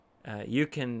you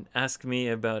can ask me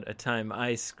about a time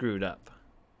I screwed up.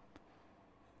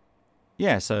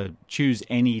 Yeah, so choose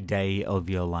any day of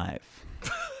your life.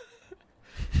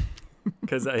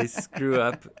 Because I screw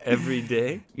up every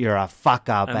day. You're a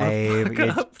fucker, babe. I'm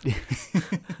a fuck up.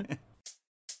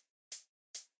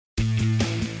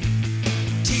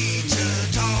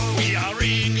 Teacher talk. We are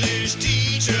English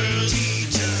teachers.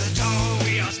 Teacher talk.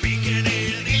 We are speaking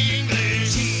in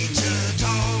English. Teacher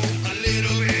talk. A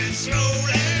little bit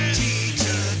slowly.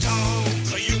 Teacher talk.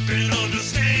 So you can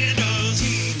understand us.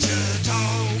 Teacher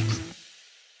talk.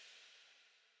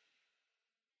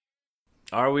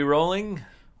 Are we rolling?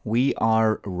 We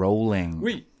are rolling.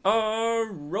 We are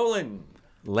rolling.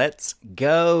 Let's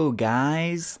go,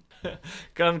 guys.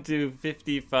 Come to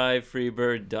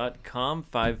 55freebird.com,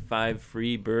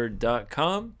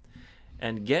 55freebird.com,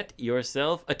 and get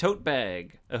yourself a tote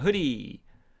bag, a hoodie,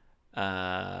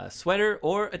 a sweater,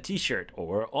 or a t-shirt,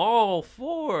 or all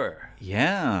four.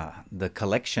 Yeah, the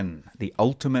collection, the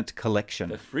ultimate collection.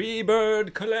 The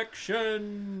Freebird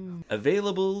Collection.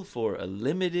 Available for a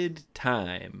limited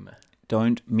time.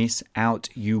 Don't miss out.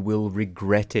 You will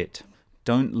regret it.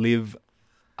 Don't live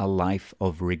a life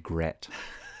of regret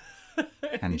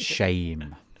and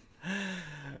shame.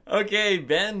 Okay,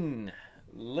 Ben,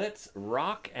 let's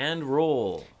rock and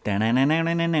roll. Oh,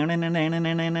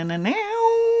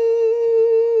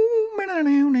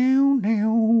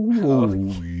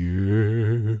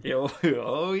 yeah.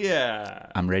 Oh, yeah.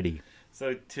 I'm ready.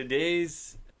 So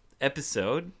today's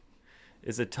episode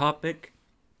is a topic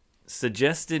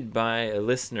suggested by a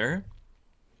listener.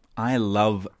 I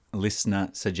love listener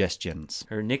suggestions.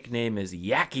 Her nickname is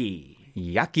Yaki.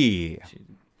 Yucky.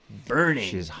 Burning.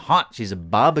 She's hot. She's a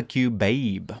barbecue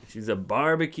babe. She's a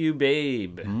barbecue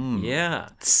babe. Yeah.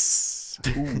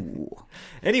 Ooh.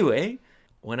 Anyway,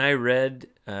 when I read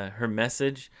her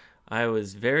message, I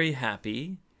was very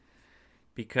happy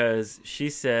because she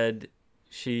said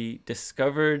she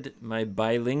discovered my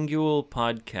bilingual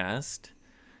podcast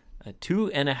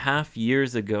 2.5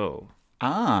 years ago.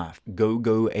 Ah,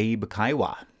 Go Abe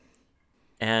Kaiwa.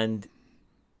 And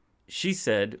she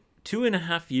said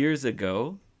 2.5 years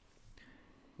ago,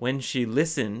 when she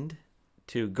listened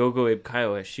to Gogo Abe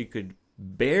Kaiwa, she could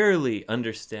barely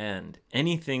understand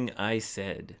anything I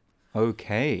said.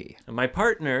 Okay. And my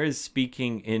partner is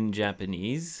speaking in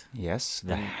Japanese. Yes,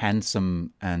 the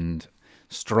handsome and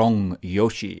strong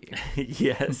Yoshi.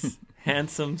 Yes,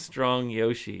 handsome, strong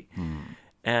Yoshi.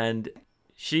 And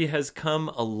she has come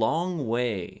a long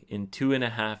way in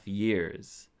 2.5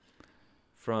 years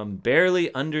from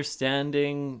barely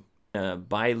understanding a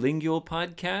bilingual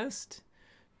podcast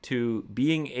to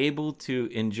being able to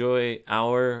enjoy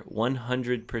our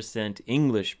 100%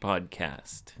 English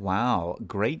podcast. Wow,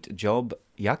 great job,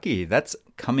 Yucky. That's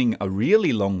coming a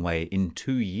really long way in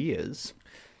 2 years.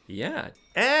 Yeah.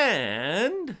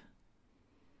 And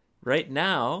right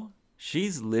now,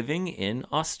 she's living in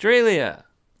Australia.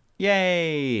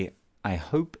 Yay! I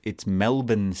hope it's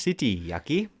Melbourne City,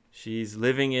 Yucky. She's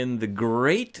living in the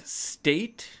great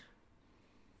state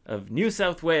of New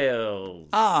South Wales.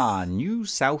 Ah, New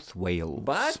South Wales.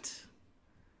 But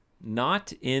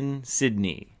not in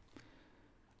Sydney.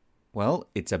 Well,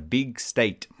 it's a big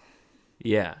state.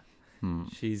 Yeah.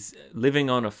 She's living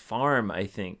on a farm, I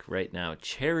think, right now.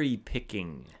 Cherry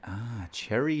picking. Ah,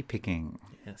 cherry picking.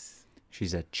 Yes.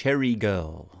 She's a cherry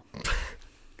girl.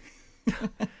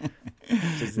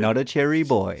 Not a cherry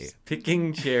boy.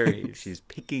 Picking cherries. She's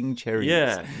picking cherries.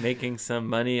 Yeah, making some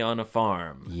money on a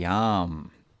farm.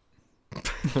 Yum.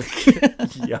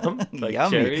 Yum. Like Yummy.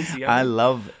 cherries. Yummy. I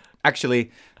love... Actually,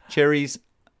 cherries,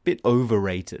 bit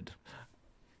overrated.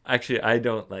 Actually, I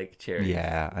don't like cherries.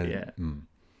 Yeah. Yeah.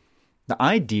 The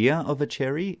idea of a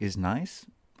cherry is nice.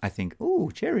 I think, ooh,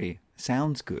 cherry,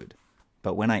 sounds good.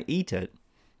 But when I eat it,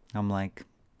 I'm like,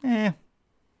 eh.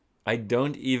 I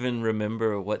don't even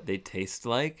remember what they taste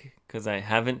like because I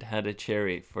haven't had a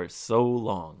cherry for so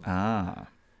long. Ah.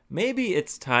 Maybe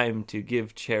it's time to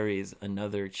give cherries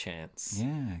another chance.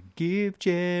 Yeah. Give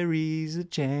cherries a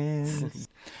chance.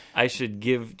 I should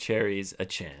give cherries a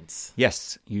chance.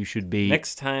 Yes, you should be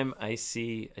Next time I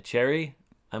see a cherry,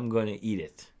 I'm going to eat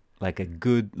it. like a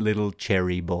good little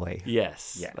cherry boy.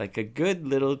 Yes, Yeah. like a good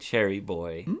little cherry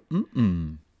boy.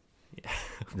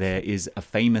 There is a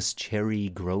famous cherry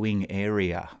growing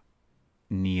area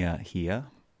near here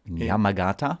in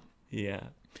Yamagata. Yeah.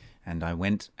 And I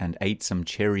went and ate some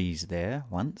cherries there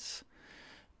once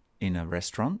in a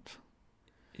restaurant.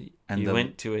 And You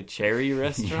went to a cherry yeah,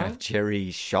 restaurant?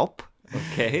 cherry shop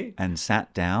Okay. and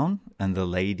sat down, and the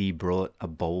lady brought a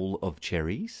bowl of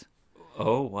cherries.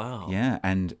 Oh, wow. Yeah,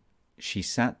 and she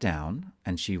sat down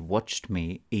and she watched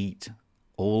me eat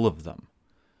all of them.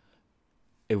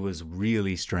 It was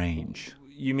really strange.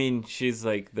 You mean she's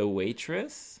like the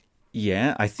waitress?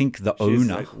 Yeah, I think the She's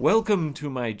owner. like, welcome to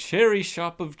my cherry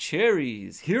shop of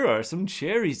cherries. Here are some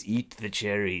cherries. Eat the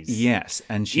cherries. Yes,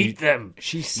 and she Eat them.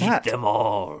 She sat Eat them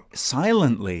all.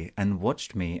 silently and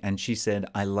watched me, and she said,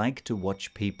 "I like to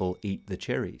watch people eat the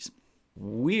cherries."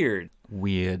 Weird.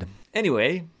 Weird.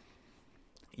 Anyway,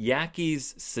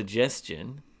 Yaki's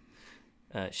suggestion,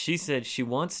 she said she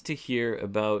wants to hear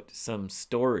about some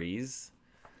stories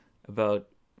about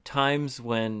times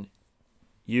when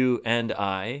you and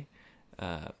I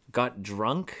got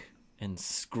drunk and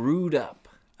screwed up.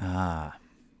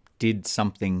 Did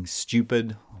something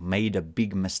stupid, made a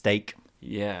big mistake.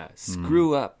 Yeah,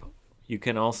 screw up. You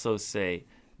can also say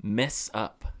mess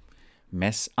up,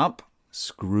 Mess up,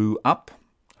 screw up,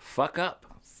 fuck up.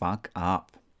 fuck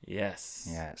up. Yes.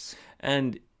 Yes.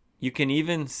 And you can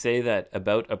even say that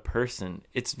about a person.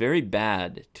 It's very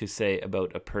bad to say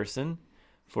about a person.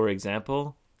 For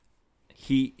example,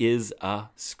 he is a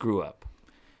screw up.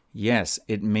 Yes,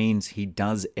 it means he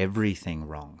does everything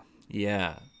wrong.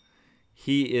 Yeah.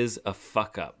 He is a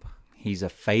fuck up. He's a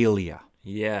failure.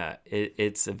 Yeah.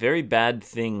 It's a very bad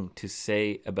thing to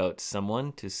say about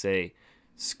someone, to say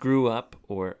screw up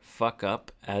or fuck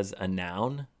up as a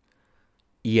noun.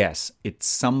 Yes, it's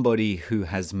somebody who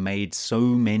has made so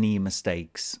many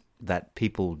mistakes that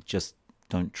people just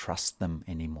don't trust them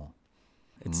anymore.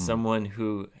 It's someone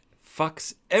who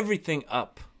fucks everything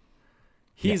up.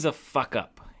 He's a fuck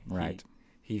up. Right.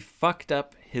 He fucked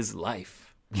up his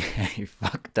life. He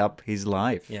fucked up his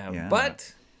life. Yeah.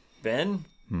 But, Ben,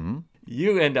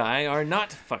 you and I are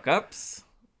not fuck ups.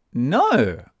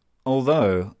 No,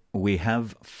 although we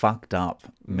have fucked up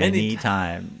Many many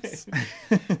times.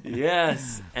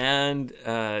 Yes. And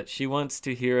she wants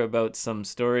to hear about some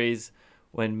stories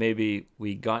when maybe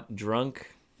we got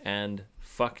drunk and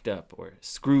fucked up or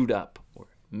screwed up or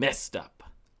messed up.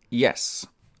 Yes,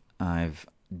 I've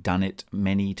done it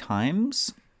many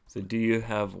times. So do you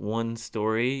have one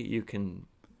story you can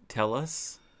tell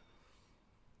us?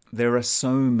 There are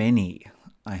so many.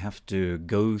 I have to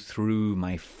go through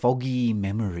my foggy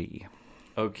memory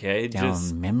Okay, down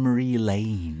just memory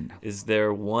lane. is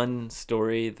there one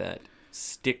story that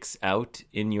sticks out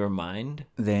in your mind?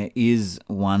 There is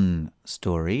one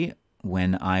story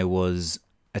when I was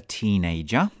a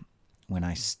teenager, when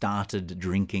I started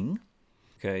drinking.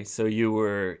 Okay, so you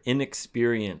were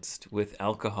inexperienced with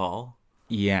alcohol.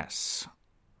 Yes,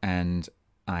 and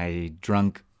I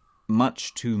drank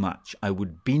much too much. I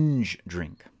would binge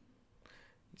drink.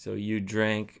 So you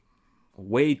drank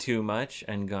way too much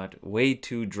and got way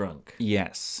too drunk.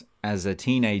 Yes, as a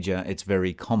teenager, it's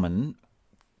very common.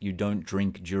 You don't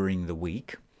drink during the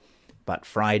week, but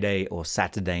Friday or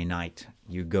Saturday night,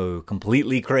 you go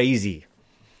completely crazy.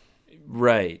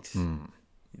 Right.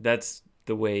 That's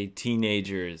the way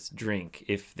teenagers drink,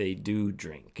 if they do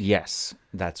drink. Yes,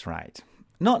 that's right.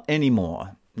 Not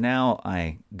anymore. Now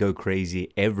I go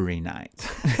crazy every night.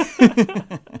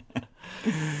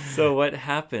 So what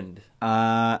happened?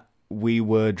 We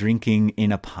were drinking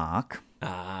in a park.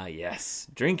 Ah, yes.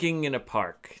 Drinking in a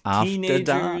park. After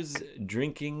Teenagers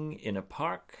drinking in a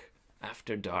park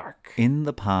after dark. In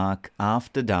the park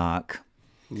after dark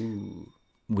Ooh.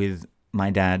 with my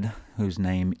dad, whose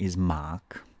name is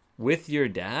Mark. With your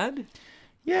dad?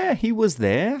 Yeah, he was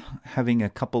there having a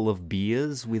couple of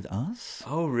beers with us.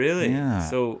 Oh, really? Yeah.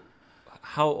 So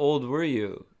how old were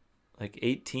you? Like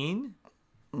 18?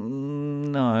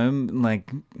 No,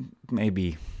 like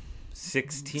maybe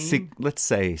 16? let's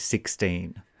say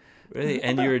 16. Really?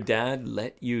 And your dad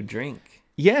let you drink?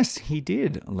 Yes, he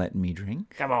did let me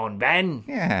drink. Come on, Ben.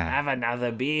 Yeah. Have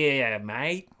another beer,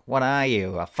 mate. What are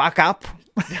you, a fuck up?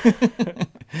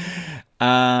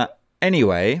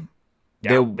 Anyway,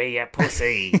 Don't be a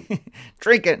pussy.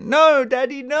 drink it. No,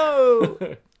 Daddy, no.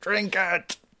 Drink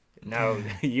it. No,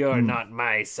 you're not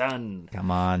my son. Come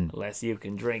on. Unless you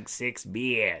can drink 6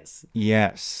 beers.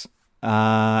 Yes.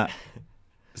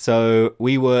 So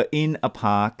we were in a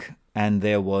park and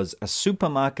there was a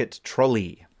supermarket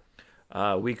trolley.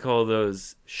 We call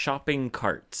those shopping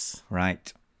carts.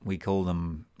 Right. We call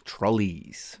them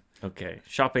trolleys. Okay,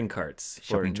 shopping carts for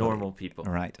Shopping trolley. normal people.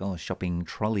 Right. Oh, shopping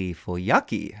trolley for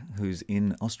Yaki, who's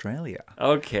in Australia.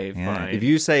 Okay, Yeah. fine. If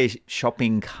you say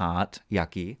shopping cart,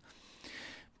 Yaki,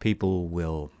 people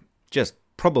will just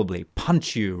probably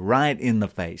punch you right in the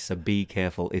face. So be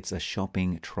careful. It's a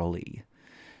shopping trolley.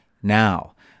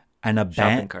 Now,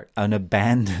 Shopping cart. an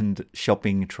abandoned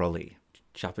shopping trolley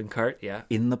Shopping cart, yeah.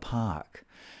 in the park.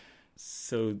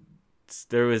 So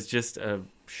there was just a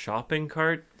shopping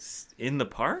cart in the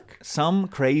park? Some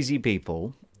crazy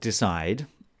people decide,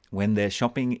 when they're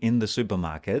shopping in the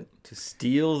supermarket, To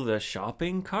steal the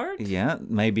shopping cart? yeah,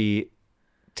 maybe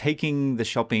taking the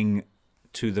shopping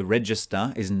to the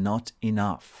register is not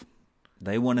enough.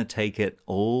 They want to take it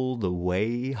all the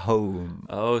way home.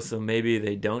 Oh, so maybe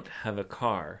they don't have a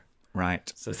car.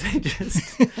 Right. So they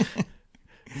just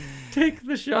take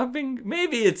the shopping.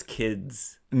 Maybe it's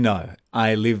kids. No,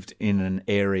 I lived in an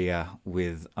area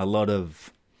with a lot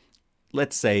of,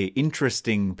 let's say,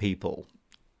 interesting people.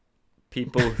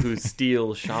 People who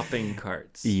steal shopping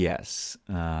carts. Yes.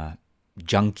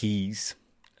 Junkies.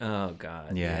 Oh,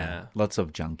 God. Yeah. Yeah. Lots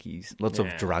of junkies. Lots of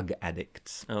Yeah. drug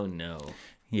addicts. Oh, no.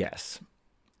 Yes.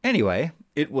 Anyway,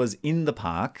 it was in the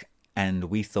park and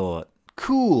we thought,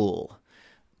 cool,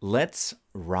 let's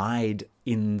ride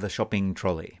in the shopping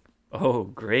trolley. Oh,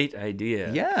 great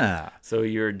idea. Yeah. So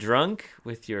you're drunk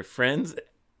with your friends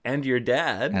and your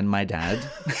dad, And my dad.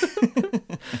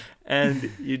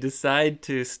 and you decide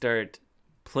to start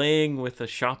playing with a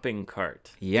shopping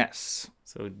cart. Yes.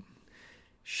 So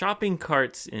shopping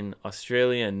carts in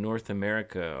Australia and North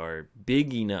America are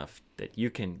big enough that you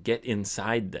can get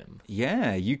inside them.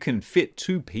 Yeah, you can fit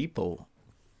 2 people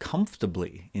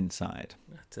comfortably inside.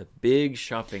 It's a big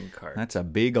shopping cart. That's a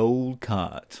big old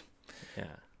cart.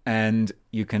 Yeah. And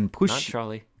you can Not push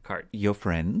trolley, cart. your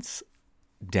friends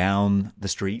down the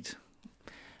street.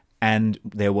 And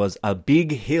there was a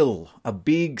big hill, a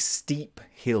big steep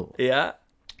hill. Yeah.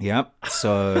 Yep.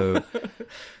 So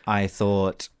I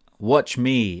thought, watch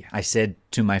me, I said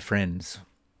to my friends.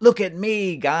 Look at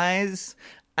me, guys.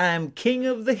 I'm king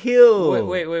of the hill.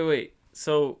 Wait.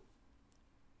 So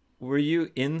were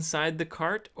you inside the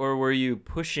cart or were you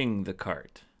pushing the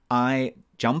cart? I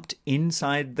jumped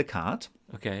inside the cart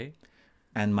Okay.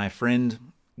 and my friend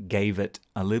gave it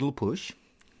a little push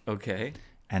Okay.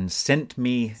 and sent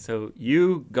me. So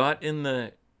you got in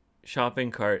the shopping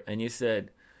cart and you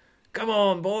said, "Come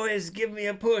on, boys, give me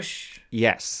a push."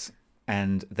 Yes.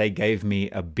 And they gave me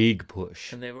a big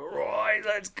push. And they were, "Right,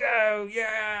 let's go.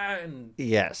 Yeah."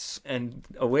 Yes. And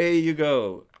away you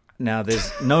go. Now,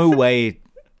 there's no way,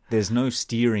 there's no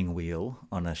steering wheel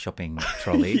on a shopping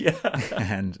trolley.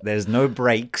 And there's no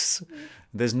brakes.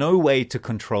 There's no way to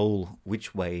control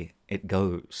which way it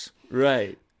goes.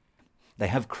 Right. They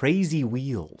have crazy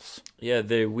wheels. Yeah,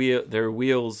 their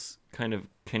wheels kind of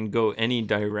can go any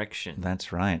direction.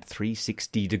 That's right,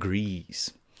 360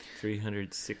 degrees.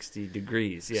 360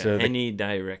 degrees. Yeah, So any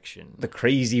direction. The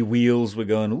crazy wheels were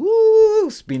going, woo,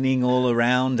 spinning all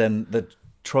around, and the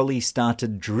trolley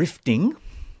started drifting.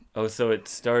 Oh, so it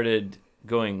started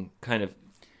going kind of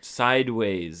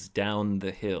sideways down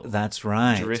the hill. That's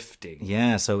right. Drifting.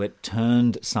 Yeah, so it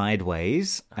turned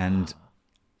sideways and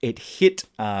it hit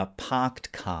a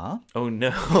parked car Oh,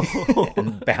 no.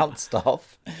 and bounced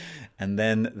off, and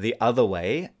then the other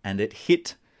way, and it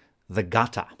hit the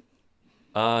gutter.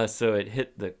 So it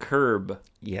hit the curb.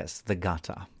 Yes, the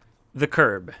gutter, The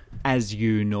curb. as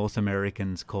you North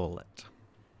Americans call it.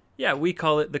 Yeah, we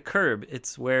call it the curb.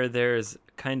 It's where there's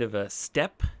kind of a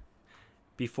step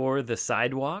before the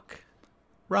sidewalk.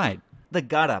 Right, the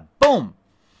gutter. Boom!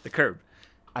 The curb.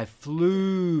 I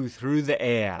flew through the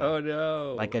air Oh,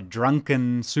 no. like a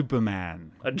drunken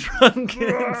Superman. a drunken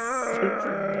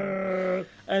Superman.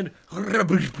 And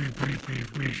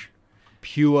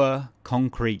Pure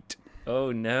concrete.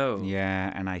 oh, no.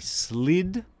 Yeah, and I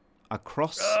slid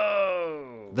across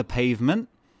Oh. the pavement.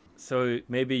 So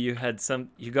maybe you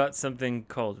got something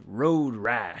called road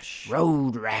rash.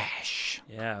 Road rash.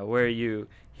 Yeah, where you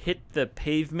hit the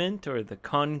pavement or the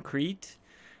concrete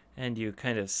and you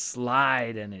kind of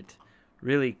slide and it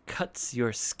really cuts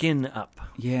your skin up.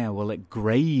 Yeah, well, it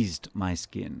grazed my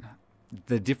skin.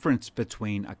 The difference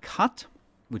between a cut,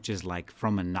 which is like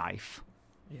from a knife,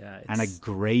 Yeah, it's, and a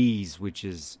graze, which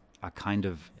is a kind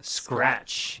of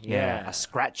scratch. Yeah. A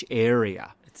scratch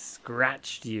area it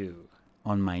scratched you.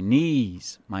 on my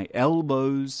knees, my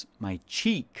elbows, my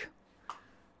cheek.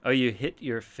 Oh, you hit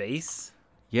your face?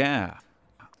 Yeah.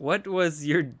 What was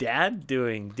your dad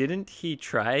doing? Didn't he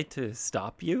try to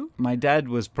stop you? My dad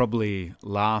was probably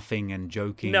laughing and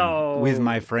joking No. with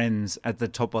my friends at the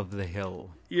top of the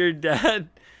hill. Your dad,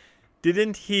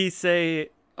 didn't he say,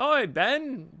 "Oi,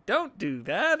 Ben, don't do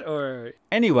that"? Or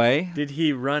Anyway, did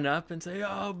he run up and say,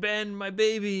 "Oh, Ben, my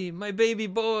baby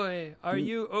boy, are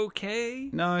you okay?"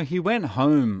 no, he went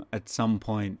home at some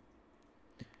point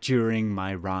during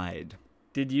my ride.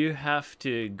 Did you have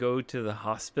to go to the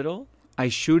hospital? I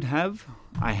should have.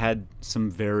 I had some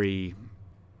very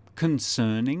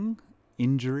concerning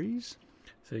injuries.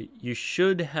 So you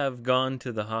should have gone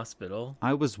to the hospital.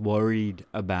 I was worried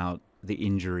about the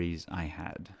injuries I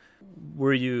had.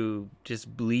 Were you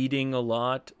just bleeding a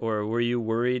lot, or were you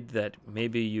worried that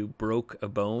maybe you broke a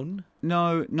bone?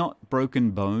 No, not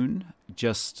broken bone.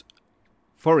 Just,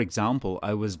 for example,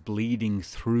 I was bleeding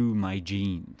through my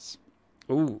jeans.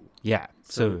 Ooh. Yeah.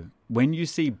 So when you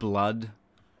see blood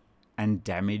and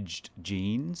damaged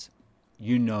jeans,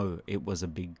 you know it was a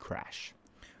big crash.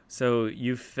 So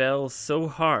you fell so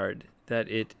hard that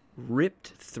it ripped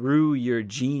through your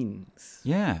jeans.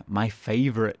 Yeah, my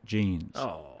favorite jeans.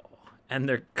 Oh, and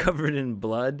they're covered in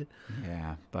blood.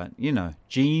 Yeah, but you know,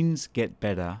 jeans get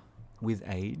better with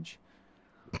age.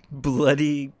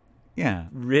 Bloody, Yeah.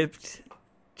 ripped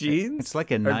jeans. It's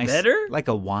like a are nice, better. like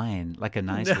a wine, like a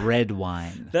nice red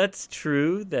wine. That's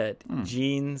true that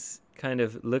jeans kind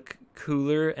of look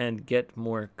cooler and get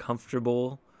more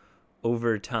comfortable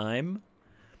over time.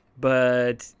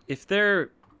 But if they're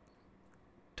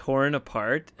torn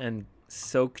apart and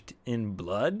soaked in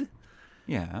blood,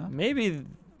 Yeah, maybe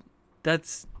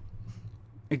that's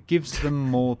it gives them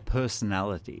more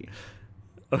personality.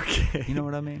 okay. You know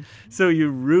what I mean? So you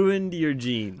ruined your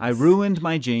jeans. I ruined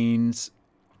my jeans,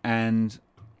 and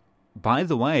by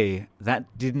the way, that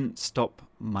didn't stop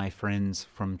my friends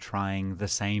from trying the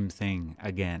same thing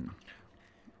again.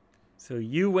 So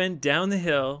you went down the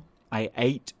hill. I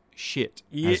ate shit,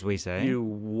 as we say. You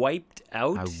wiped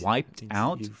out. I wiped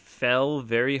out, You fell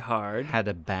very hard. had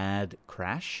a bad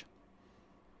crash,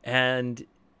 And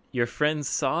your friends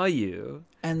saw you.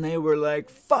 and they were like,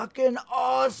 fucking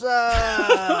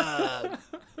awesome!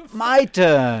 My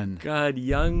turn! God,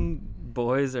 young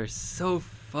boys are so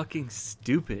fucking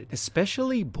stupid.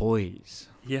 Especially boys.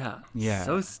 Yeah. Yeah.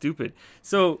 So stupid.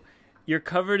 So you're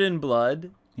covered in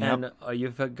blood. Yep. And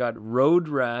you've got road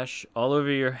rash all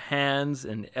over your hands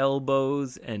and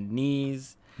elbows and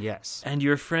knees. Yes. And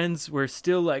your friends were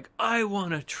still like, I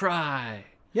want to try.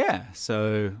 Yeah,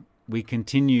 so we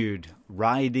continued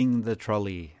riding the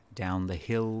trolley down the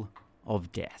hill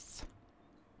of death.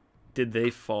 Did they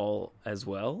fall as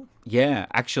well? Yeah,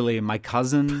 actually, my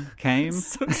cousin came,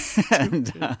 So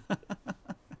and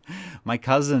my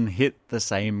cousin hit the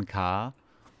same car,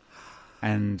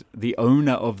 and the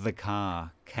owner of the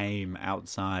car came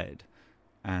outside,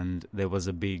 and there was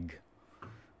a big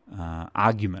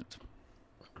argument.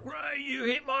 Right, you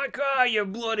hit my car, you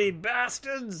bloody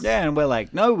bastards. Yeah, and we're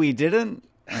like, no, we didn't,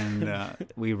 and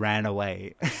we ran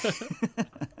away.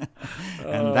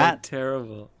 And that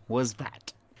terrible. was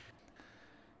that.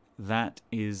 That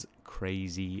is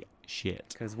crazy shit.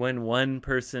 Because when one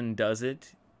person does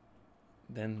it,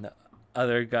 then the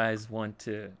other guys want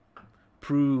to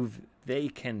prove they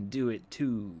can do it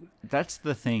too. That's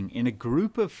the thing. In a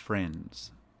group of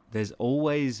friends, there's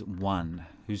always one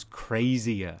who's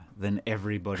crazier than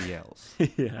everybody else.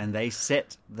 Yeah. And they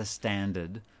set the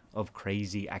standard of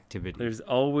crazy activity. There's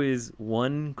always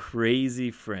one crazy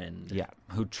friend. Yeah,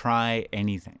 who try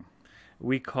anything.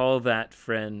 We call that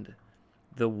friend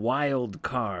the wild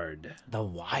card. The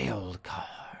wild card.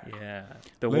 Yeah.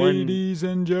 The one. Ladies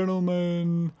and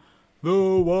gentlemen,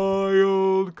 the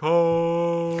wild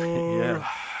card. Yeah.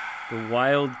 The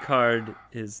wild card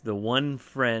is the one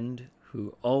friend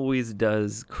who always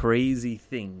does crazy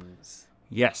things.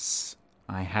 Yes,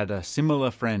 I had a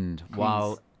similar friend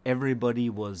while everybody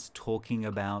was talking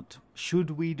about,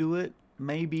 should we do it?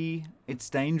 Maybe it's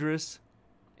dangerous.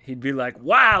 He'd be like,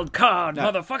 wild card,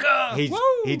 No. motherfucker! Woo!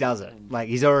 He does it. Like,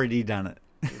 he's already done it.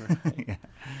 Yeah.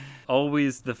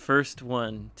 Always the first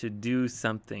one to do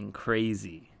something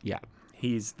crazy. Yeah.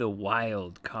 He's the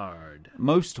wild card.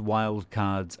 Most wild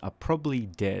cards are probably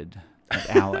dead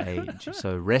at our age.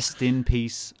 So rest in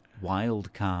peace,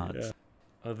 wild cards. Yeah.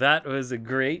 Well, that was a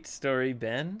great story,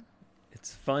 Ben.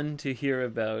 It's fun to hear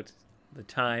about the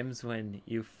times when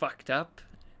you fucked up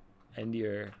and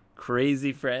your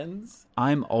crazy friends.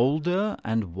 I'm older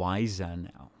and wiser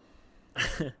now.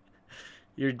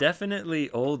 You're definitely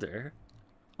older.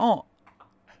 Oh,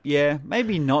 yeah,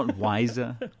 maybe not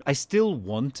wiser. I still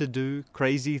want to do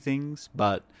crazy things,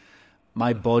 but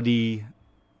my body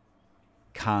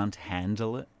can't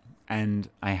handle it. And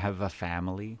I have a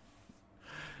family.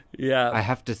 Yeah. I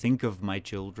have to think of my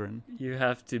children. You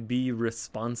have to be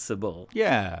responsible.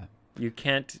 Yeah. You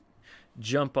can't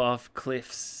jump off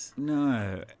cliffs.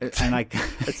 No. And I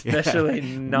Especially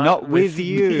yeah. not with with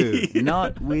you. me.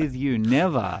 Not with you.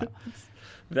 Never.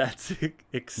 That's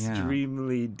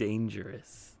extremely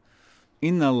dangerous.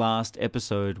 In the last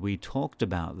episode, we talked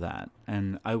about that,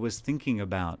 and I was thinking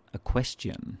about a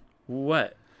question.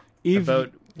 What? If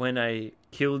About when I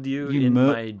killed you you in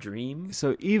mur- my dream?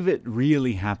 So if it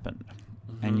really happened,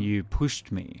 and you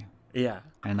pushed me, Yeah.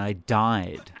 and I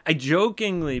died. I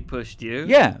jokingly pushed you.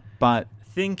 Yeah, but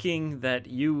Thinking that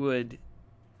you would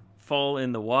fall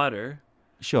in the water.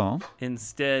 Sure.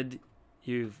 Instead,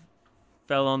 you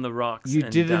fell on the rocks You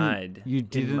and didn't. died You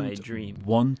in my didn't dream.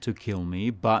 want to kill me,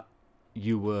 but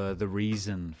you were the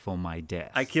reason for my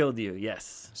death. I killed you,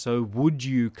 yes. So would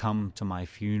you come to my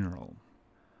funeral?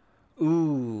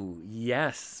 Ooh,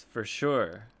 yes, for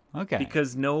sure. Okay.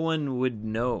 Because no one would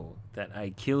know that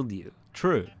I killed you.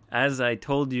 True. As I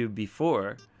told you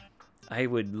before, I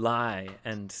would lie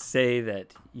and say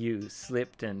that you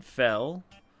slipped and fell,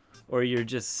 or you're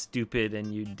just stupid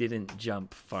and you didn't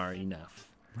jump far enough.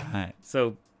 Right.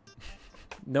 So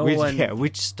no which, one. Yeah,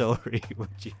 which story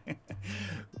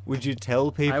would you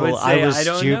tell people would say, I was I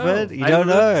don't stupid? know. You I don't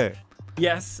would- know.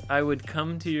 Yes, I would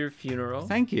come to your funeral.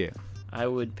 Thank you. I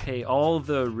would pay all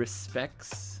the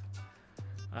respects.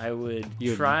 I would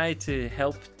You'd- try to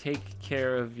help take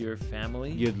care of your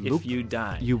family You'd if look- you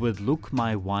die. You would look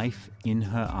my wife in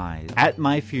her eyes at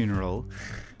my funeral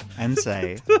and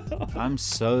say, I'm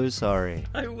so sorry.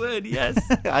 I would, yes.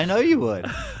 I know you would.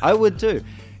 I would too.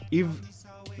 If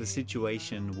the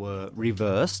situation were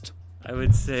reversed, I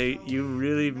would say you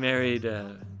really married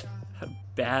a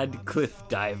bad cliff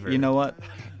diver. you know what?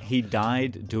 He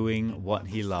died doing what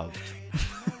he loved.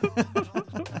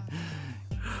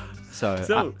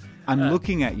 So I'm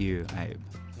looking at you, Abe,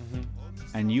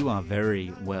 and you are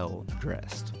very well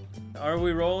dressed. Are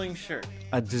we rolling shirt?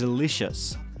 A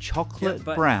delicious chocolate Yeah,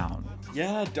 but- brown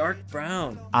Yeah, dark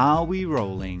brown. Are We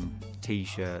Rolling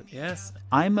t-shirt. Yes.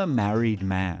 I'm a married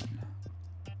man,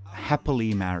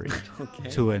 happily married Okay.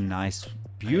 to a nice,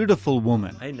 beautiful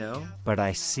woman. I know. But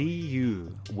I see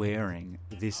you wearing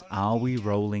this Are We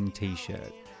Rolling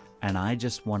t-shirt, and I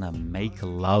just want to make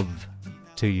love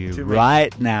to you To make-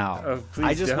 right now. Oh, please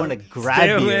I just don't. want to Stay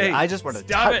grab you. away. I just want to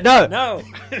Stop it. No, No.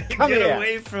 Come Get here.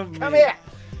 away from me. Come here.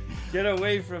 Get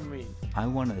away from me. I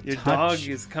want to Your touch dog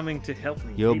is coming to help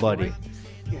me. your Hey, body. boy.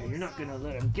 Yeah, you're not gonna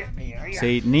let him get me, are you?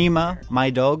 See, Nima, my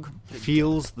dog,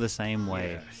 feels the same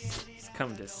way. Yes, he's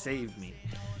come to save me.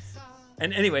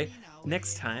 And anyway,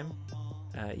 next time,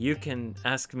 you can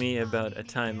ask me about a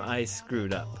time I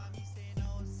screwed up.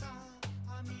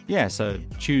 Yeah, so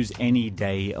choose any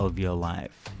day of your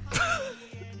life.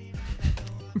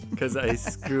 Because I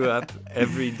screw up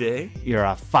every day. You're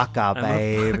a fuck up, I'm a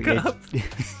Abe. fuck up.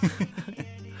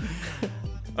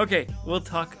 Okay, we'll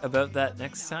talk about that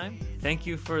next time. Thank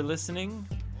you for listening.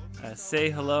 Say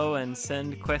hello and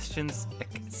send questions,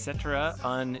 etc.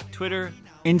 on Twitter, or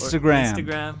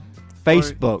Instagram, or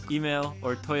Facebook. email,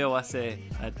 or toyawase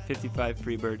at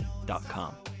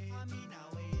 55freebird.com.